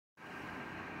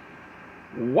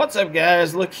What's up,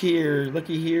 guys? Look here.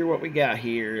 Looky here what we got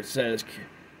here. It says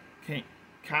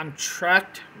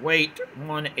contract weight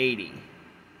 180.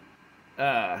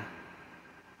 Uh,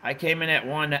 I came in at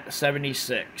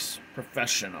 176,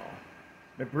 professional.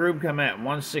 McBroom come at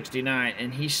 169,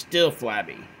 and he's still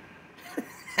flabby.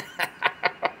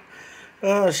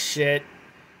 Oh, shit.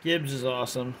 Gibbs is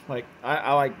awesome. Like,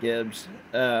 I like Gibbs.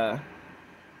 I'm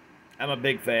a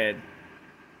big fan.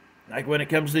 Like, when it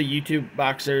comes to YouTube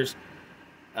boxers,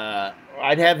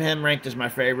 I'd have him ranked as my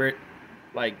favorite,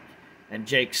 like, and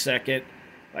Jake second.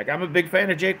 Like, I'm a big fan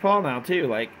of Jake Paul now too.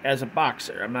 Like, as a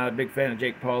boxer, I'm not a big fan of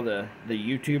Jake Paul, the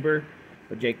YouTuber,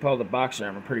 but Jake Paul, the boxer,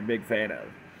 I'm a pretty big fan of.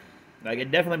 Like,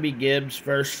 it'd definitely be Gibbs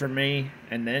first for me,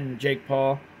 and then Jake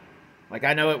Paul. Like,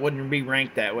 I know it wouldn't be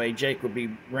ranked that way. Jake would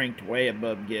be ranked way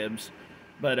above Gibbs,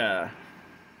 but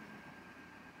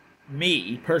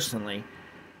me personally,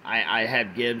 I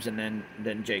have Gibbs and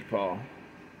then Jake Paul.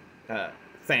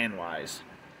 Fan wise,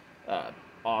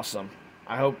 awesome.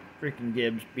 I hope freaking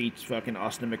Gibbs beats fucking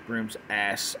Austin McBroom's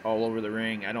ass all over the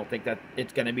ring. I don't think that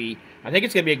it's gonna be. I think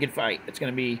it's gonna be a good fight. It's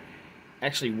gonna be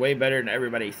actually way better than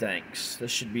everybody thinks.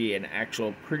 This should be an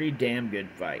actual pretty damn good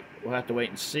fight. We'll have to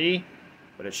wait and see,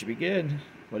 but it should be good.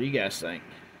 What do you guys think?